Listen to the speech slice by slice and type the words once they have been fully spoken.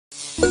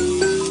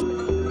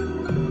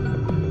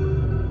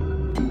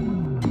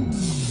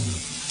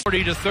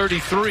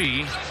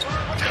40-33,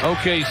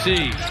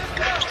 OKC.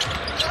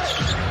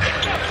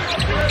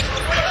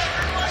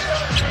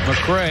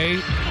 McCray,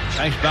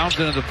 nice bounce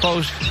into the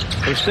post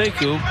for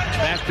Sekou.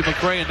 Back to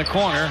McCray in the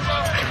corner.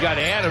 He's got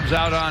Adams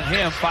out on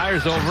him,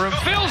 fires over him,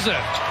 fills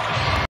it.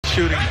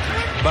 Shooting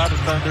by the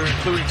Thunder,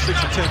 including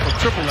 6 and 10 from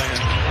Triple Land.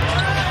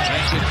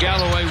 And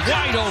Galloway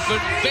wide open,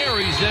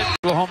 buries it.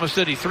 Oklahoma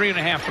City,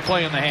 3.5 to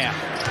play in the half.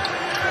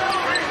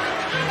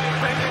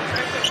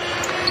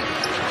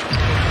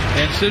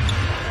 Henson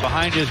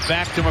behind his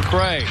back to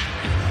McCray.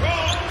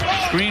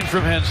 Screen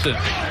from Henson.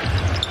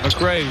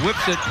 McCray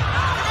whips it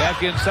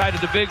back inside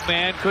of the big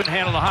man. Couldn't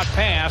handle the hot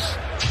pass.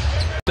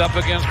 Up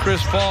against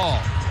Chris Paul.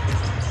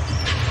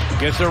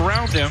 Gets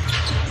around him.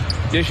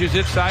 Dishes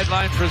it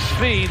sideline for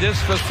Svi. This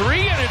for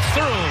 3, and it's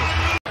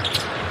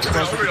through.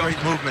 That's a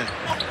great movement.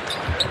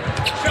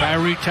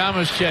 Kyrie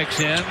Thomas checks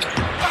in.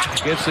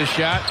 Gets the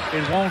shot.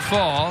 It won't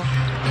fall.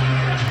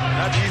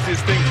 Not the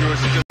easiest thing, George.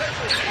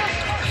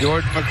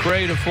 Jordan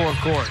McCray to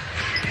forecourt.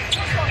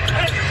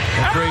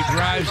 McCray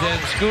drives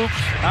and scoops.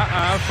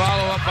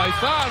 Follow up by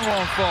Thon,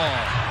 won't fall.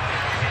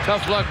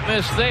 Tough luck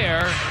miss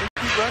there.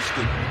 He rushed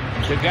it.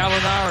 To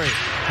Gallinari.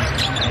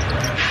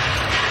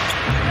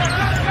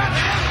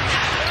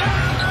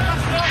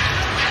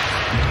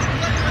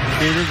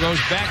 Peter goes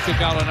back to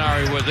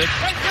Gallinari with it.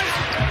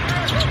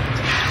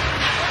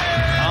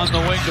 On the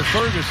wing to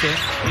Ferguson.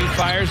 He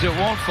fires, it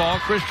won't fall.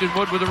 Christian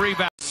Wood with a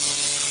rebound.